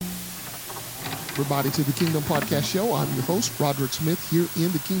Everybody to the Kingdom Podcast Show. I'm your host, Roderick Smith, here in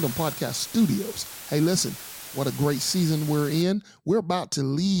the Kingdom Podcast Studios. Hey, listen, what a great season we're in. We're about to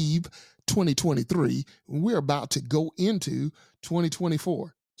leave 2023, and we're about to go into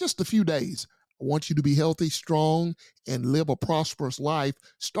 2024. Just a few days. I want you to be healthy, strong, and live a prosperous life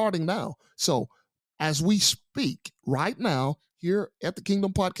starting now. So as we speak right now here at the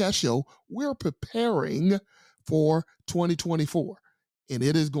Kingdom Podcast Show, we're preparing for 2024. And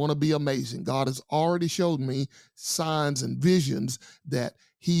it is going to be amazing. God has already showed me signs and visions that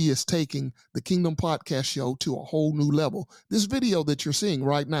he is taking the Kingdom Podcast Show to a whole new level. This video that you're seeing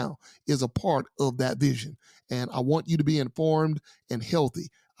right now is a part of that vision. And I want you to be informed and healthy.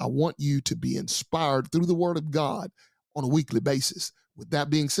 I want you to be inspired through the Word of God on a weekly basis. With that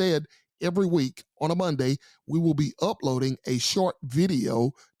being said, every week on a Monday, we will be uploading a short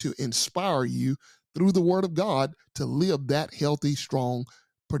video to inspire you through the Word of God to live that healthy, strong,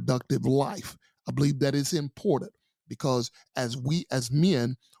 productive life. I believe that is important because as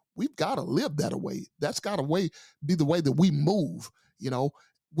men, we've got to live that way. That's got to be the way that we move.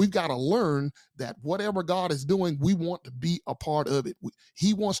 We've got to learn that whatever God is doing, we want to be a part of it.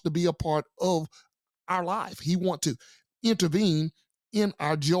 He wants to be a part of our life. He wants to intervene in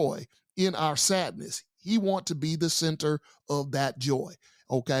our joy, in our sadness. He wants to be the center of that joy.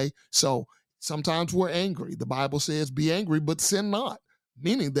 Okay, so sometimes we're angry. The Bible says, be angry, but sin not.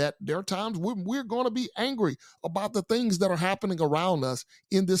 Meaning that there are times when we're going to be angry about the things that are happening around us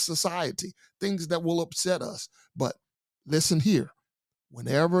in this society, things that will upset us. But listen here,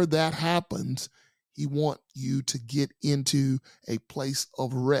 whenever that happens, he wants you to get into a place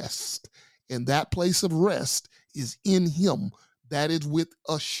of rest. And that place of rest is in him. That is with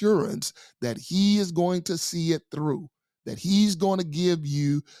assurance that he is going to see it through, that he's going to give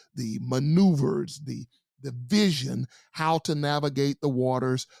you the maneuvers, the vision, how to navigate the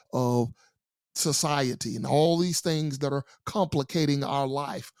waters of society and all these things that are complicating our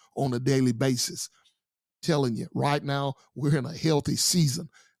life on a daily basis. Telling you, right now, we're in a healthy season.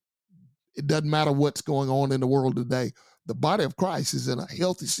 It doesn't matter what's going on in the world today. The body of Christ is in a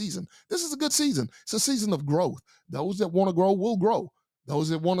healthy season. This is a good season. It's a season of growth. Those that want to grow will grow. Those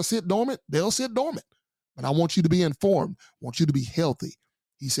that want to sit dormant, they'll sit dormant. But I want you to be informed. I want you to be healthy.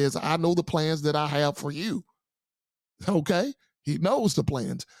 He says, I know the plans that I have for you. Okay? He knows the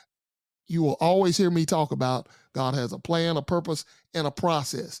plans. You will always hear me talk about God has a plan, a purpose, and a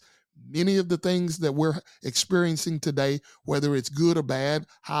process. Many of the things that we're experiencing today, whether it's good or bad,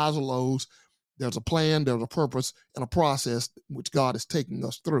 highs or lows, there's a plan, there's a purpose, and a process which God is taking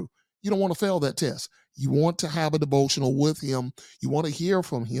us through. You don't want to fail that test. You want to have a devotional with him. You want to hear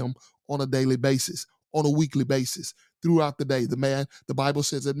from him on a daily basis, on a weekly basis, throughout the day. The Bible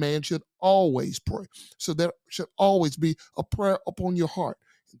says that man should always pray. So there should always be a prayer upon your heart.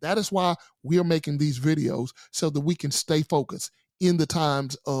 That is why we are making these videos so that we can stay focused in the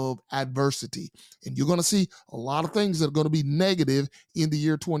times of adversity. And you're going to see a lot of things that are going to be negative in the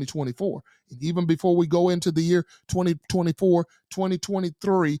year 2024. And even before we go into the year 2024,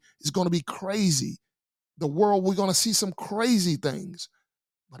 2023 is going to be crazy. The world, we're going to see some crazy things.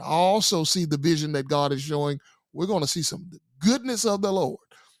 But I also see the vision that God is showing. We're going to see some goodness of the Lord.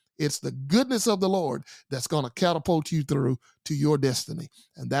 It's the goodness of the Lord that's going to catapult you through to your destiny.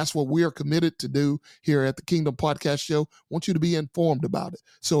 And that's what we are committed to do here at the Kingdom Podcast Show. I want you to be informed about it.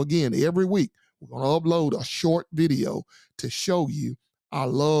 So again, every week, we're going to upload a short video to show you our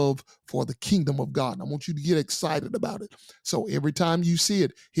love for the kingdom of God. And I want you to get excited about it. So every time you see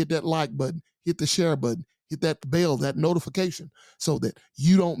it, hit that like button, hit the share button, hit that bell, that notification, so that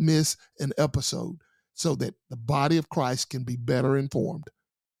you don't miss an episode, so that the body of Christ can be better informed.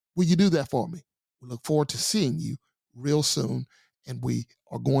 Will you do that for me? We look forward to seeing you real soon, and we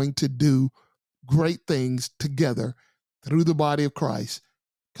are going to do great things together through the body of Christ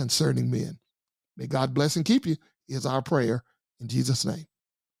concerning men. May God bless and keep you is our prayer in Jesus' name.